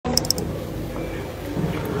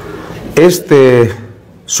Este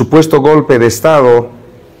supuesto golpe de Estado,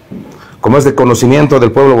 como es de conocimiento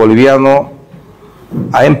del pueblo boliviano,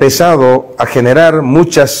 ha empezado a generar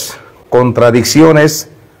muchas contradicciones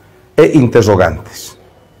e interrogantes.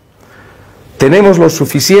 Tenemos los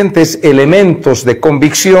suficientes elementos de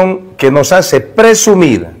convicción que nos hace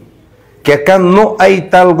presumir que acá no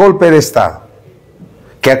hay tal golpe de Estado,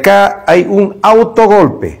 que acá hay un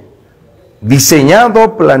autogolpe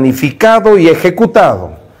diseñado, planificado y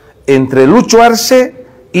ejecutado entre Luis Arce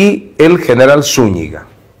y el general Zúñiga.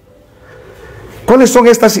 ¿Cuáles son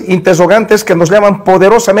estas interrogantes que nos llaman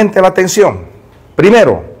poderosamente la atención?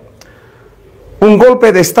 Primero, un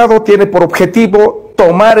golpe de Estado tiene por objetivo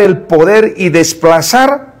tomar el poder y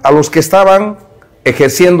desplazar a los que estaban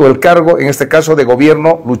ejerciendo el cargo, en este caso de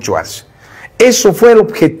gobierno, Luis Arce. Eso fue el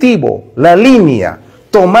objetivo, la línea,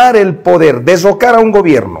 tomar el poder, derrocar a un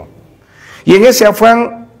gobierno. Y en ese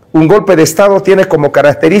afán, un golpe de Estado tiene como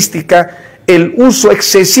característica el uso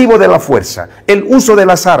excesivo de la fuerza, el uso de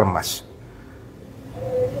las armas,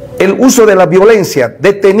 el uso de la violencia,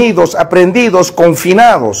 detenidos, aprehendidos,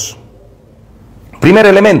 confinados. Primer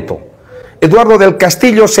elemento, Eduardo del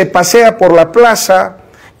Castillo se pasea por la plaza,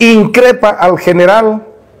 increpa al general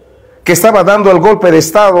que estaba dando el golpe de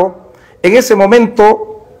Estado. En ese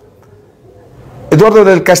momento, Eduardo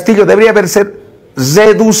del Castillo debería haberse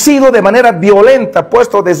reducido de manera violenta,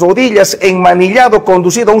 puesto de rodillas, enmanillado,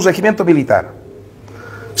 conducido a un regimiento militar.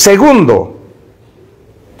 Segundo,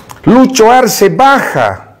 Luis Arce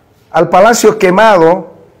baja al Palacio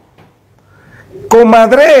Quemado,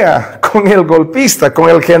 comadrea con el golpista, con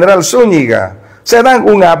el general Zúñiga, se dan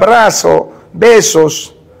un abrazo,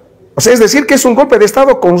 besos. O sea, es decir, que es un golpe de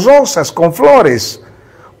Estado con rosas, con flores,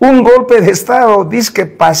 un golpe de Estado, disque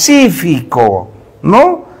pacífico,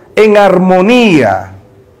 ¿no? En armonía.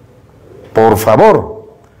 Por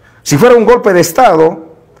favor, si fuera un golpe de Estado,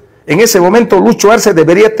 en ese momento Luis Arce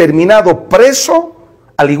debería terminado preso,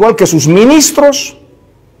 al igual que sus ministros.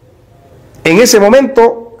 En ese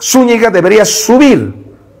momento Zúñiga debería subir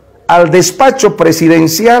al despacho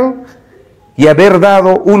presidencial y haber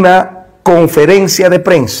dado una conferencia de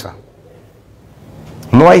prensa.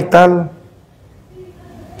 No hay tal.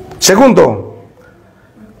 Segundo,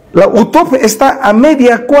 la UTOP está a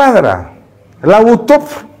media cuadra. La UTOP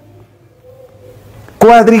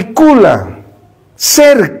cuadricula,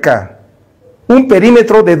 cerca, un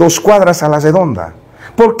perímetro de 2 cuadras a la redonda.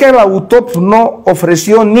 ¿Por qué la UTOP no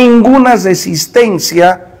ofreció ninguna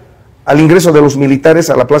resistencia al ingreso de los militares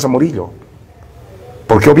a la Plaza Murillo?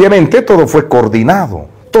 Porque obviamente todo fue coordinado,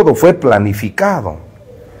 todo fue planificado.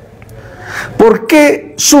 ¿Por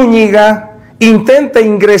qué Zúñiga intenta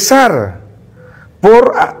ingresar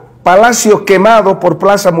por Palacio Quemado, por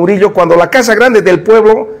Plaza Murillo, cuando la Casa Grande del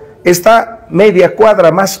Pueblo está media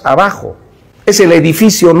cuadra más abajo? Es el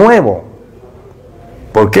edificio nuevo.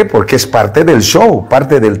 ¿Por qué? Porque es parte del show,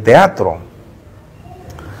 parte del teatro.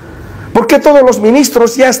 ¿Por qué todos los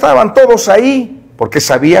ministros ya estaban todos ahí? Porque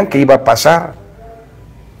sabían que iba a pasar.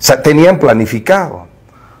 Tenían planificado.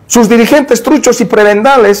 Sus dirigentes truchos y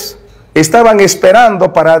prebendales estaban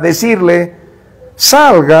esperando para decirle: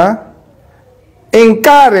 salga,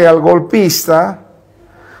 encare al golpista.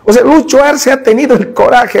 O sea, Luis Arce ha tenido el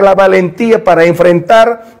coraje, la valentía para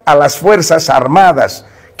enfrentar a las Fuerzas Armadas,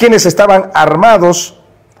 quienes estaban armados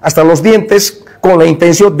hasta los dientes con la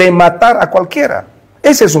intención de matar a cualquiera.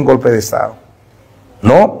 Ese es un golpe de Estado,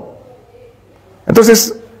 ¿no?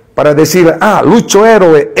 Entonces, para decir, Lucho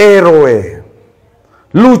héroe,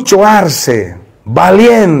 Luis Arce,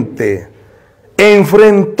 valiente,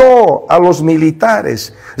 enfrentó a los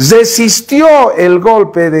militares, resistió el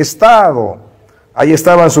golpe de Estado. Ahí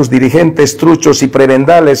estaban sus dirigentes truchos y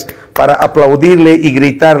prebendales para aplaudirle y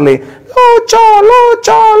gritarle: ¡Lucho,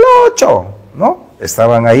 Lucho, Lucho! ¿No?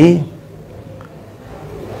 Estaban ahí.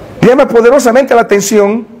 Llama poderosamente la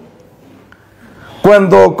atención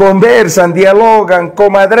cuando conversan, dialogan,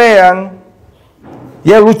 comadrean.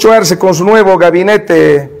 Ya Luis Arce con su nuevo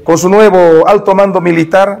gabinete, con su nuevo alto mando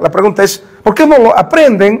militar. La pregunta es: ¿por qué no lo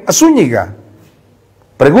aprenden a Zúñiga?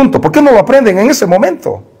 Pregunto, ¿por qué no lo aprenden en ese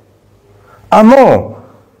momento? No,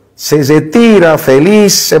 se retira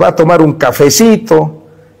feliz, se va a tomar un cafecito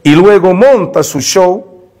y luego monta su show,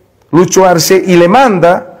 Luis Arce, y le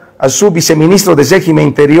manda a su viceministro de régimen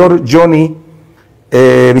interior,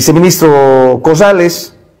 viceministro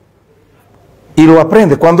Cosales, y lo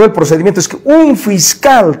aprende, cuando el procedimiento es que un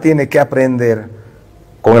fiscal tiene que aprender,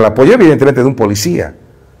 con el apoyo evidentemente de un policía.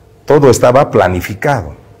 Todo estaba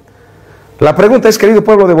planificado. La pregunta es, querido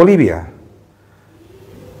pueblo de Bolivia,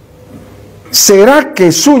 ¿será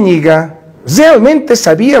que Zúñiga realmente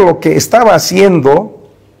sabía lo que estaba haciendo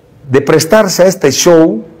de prestarse a este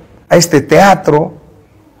show, a este teatro,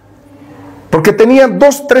 porque tenía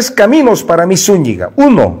 2, 3 caminos para mí Zúñiga.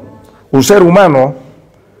 Uno, un ser humano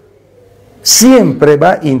siempre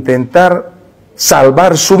va a intentar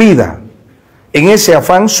salvar su vida. En ese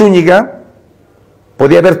afán, Zúñiga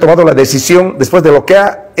podía haber tomado la decisión, después de lo que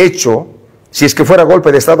ha hecho, si es que fuera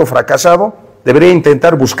golpe de Estado fracasado, debería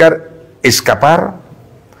intentar buscar escapar,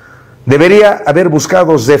 debería haber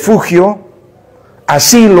buscado refugio,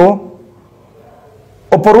 asilo,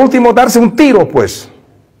 o por último darse un tiro, pues,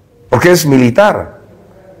 porque es militar,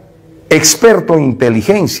 experto en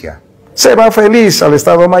inteligencia. Se va feliz al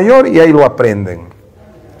Estado Mayor y ahí lo aprenden.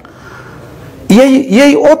 Y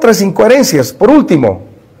hay otras incoherencias. Por último,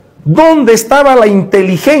 ¿dónde estaba la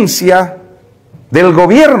inteligencia del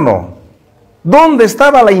gobierno? ¿Dónde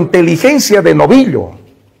estaba la inteligencia de Novillo?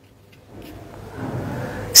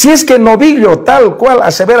 Si es que Novillo, tal cual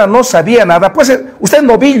asevera, no sabía nada, pues usted,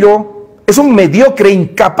 Novillo, es un mediocre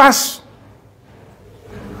incapaz.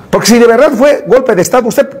 Porque si de verdad fue golpe de Estado,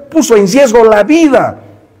 usted puso en riesgo la vida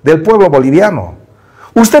del pueblo boliviano.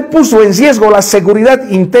 Usted puso en riesgo la seguridad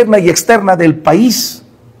interna y externa del país.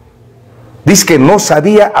 Dice que no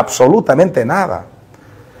sabía absolutamente nada.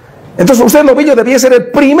 Entonces usted, Novillo, debía ser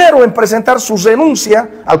el primero en presentar su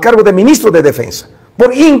renuncia al cargo de ministro de Defensa,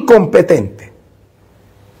 por incompetente.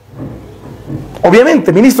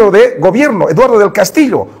 Obviamente, ministro de Gobierno, Eduardo del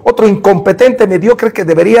Castillo, otro incompetente mediocre que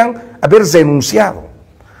deberían haber renunciado.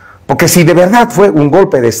 Porque si de verdad fue un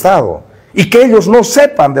golpe de Estado y que ellos no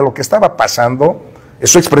sepan de lo que estaba pasando,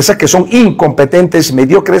 eso expresa que son incompetentes,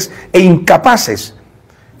 mediocres e incapaces,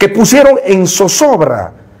 que pusieron en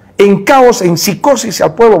zozobra, en caos, en psicosis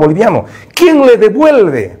al pueblo boliviano. ¿Quién le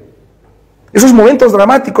devuelve esos momentos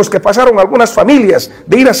dramáticos que pasaron algunas familias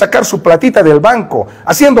de ir a sacar su platita del banco,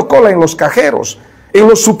 haciendo cola en los cajeros, en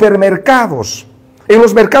los supermercados, en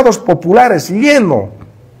los mercados populares, lleno?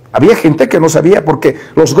 Había gente que no sabía porque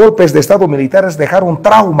los golpes de Estado militares dejaron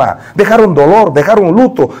trauma, dejaron dolor, dejaron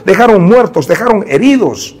luto, dejaron muertos, dejaron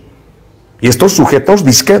heridos. Y estos sujetos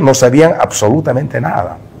dizque no sabían absolutamente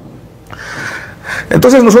nada.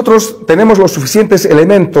 Entonces nosotros tenemos los suficientes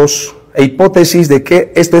elementos e hipótesis de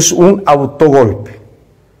que esto es un autogolpe,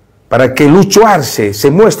 para que Luis Arce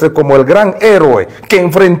se muestre como el gran héroe que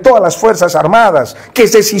enfrentó a las Fuerzas Armadas, que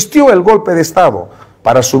resistió el golpe de Estado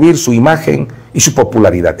para subir su imagen y su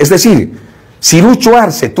popularidad. Es decir, si Luis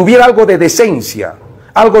Arce tuviera algo de decencia,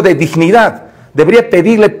 algo de dignidad, debería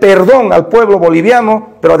pedirle perdón al pueblo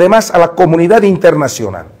boliviano, pero además a la comunidad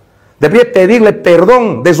internacional. Debería pedirle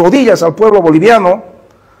perdón de rodillas al pueblo boliviano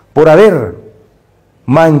por haber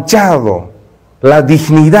manchado la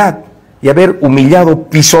dignidad y haber humillado,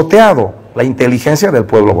 pisoteado la inteligencia del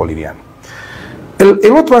pueblo boliviano.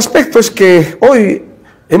 El otro aspecto es que hoy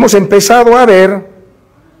hemos empezado a ver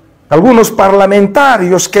algunos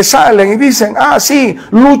parlamentarios que salen y dicen: ah, sí,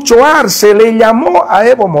 Luis Arce le llamó a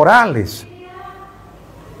Evo Morales.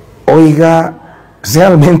 Oiga,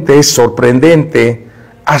 realmente es sorprendente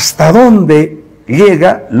hasta dónde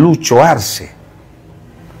llega Luis Arce.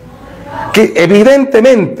 Que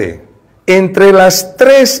evidentemente entre las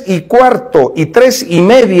 3:15 y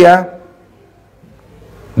 3:30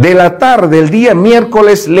 de la tarde del día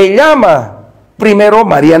miércoles le llama primero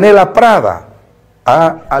Marianela Prada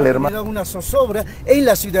al hermano. Una zozobra en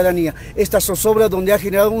la ciudadanía, esta zozobra donde ha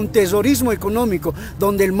generado un terrorismo económico,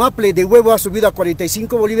 donde el maple de huevo ha subido a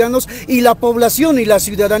 45 bolivianos y la población y la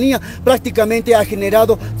ciudadanía prácticamente ha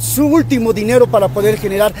generado su último dinero para poder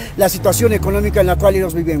generar la situación económica en la cual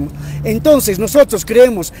ellos vivimos. Entonces nosotros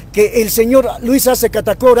creemos que el señor Luis Arce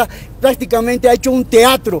Catacora prácticamente ha hecho un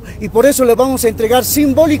teatro y por eso le vamos a entregar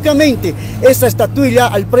simbólicamente esta estatuilla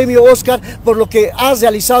al premio Oscar por lo que ha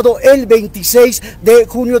realizado el 26 de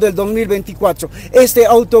junio del 2024. Este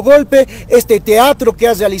autogolpe, este teatro que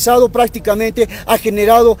ha realizado prácticamente ha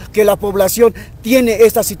generado que la población tiene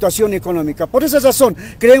esta situación económica. Por esa razón,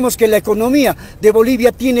 creemos que la economía de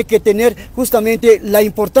Bolivia tiene que tener justamente la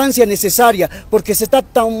importancia necesaria porque se está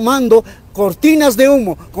tomando cortinas de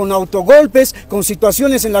humo, con autogolpes, con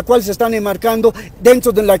situaciones en las cuales se están enmarcando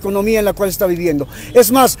dentro de la economía en la cual se está viviendo.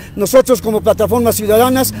 Es más, nosotros como plataformas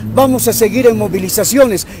ciudadanas vamos a seguir en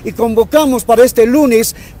movilizaciones y convocamos para este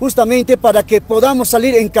lunes justamente para que podamos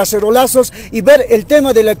salir en cacerolazos y ver el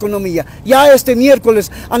tema de la economía. Ya este miércoles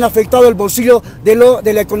han afectado el bolsillo de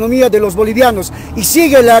la economía de los bolivianos y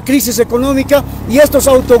sigue la crisis económica y estos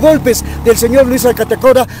autogolpes del señor Luis Arce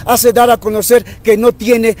Catacora hace dar a conocer que no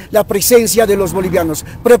tiene la presencia de los bolivianos.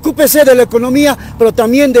 Preocúpese de la economía, pero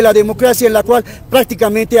también de la democracia en la cual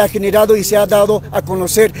prácticamente ha generado y se ha dado a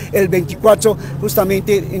conocer el 24,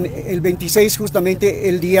 justamente el 26, justamente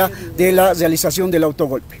el día de la realización del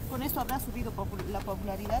autogolpe. golpe. ¿Con esto habrá subido la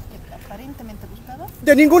popularidad que aparentemente buscaba?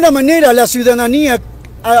 De ninguna manera. La ciudadanía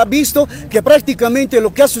ha visto que prácticamente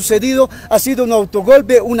lo que ha sucedido ha sido un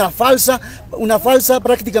autogolpe, una falsa,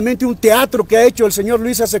 prácticamente un teatro que ha hecho el señor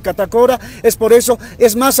Luis Arce. Es por eso,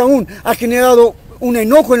 es más aún, ha generado un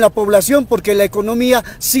enojo en la población porque la economía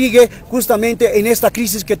sigue justamente en esta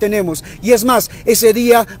crisis que tenemos. Y es más, ese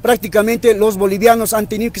día prácticamente los bolivianos han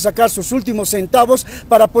tenido que sacar sus últimos centavos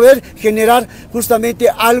para poder generar justamente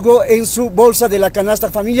algo en su bolsa de la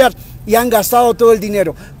canasta familiar y han gastado todo el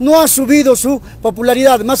dinero. No ha subido su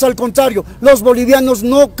popularidad, más al contrario, los bolivianos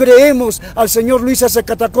no creemos al señor Luis Arce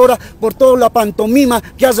por toda la pantomima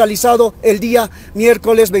que ha realizado el día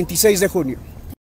miércoles 26 de junio.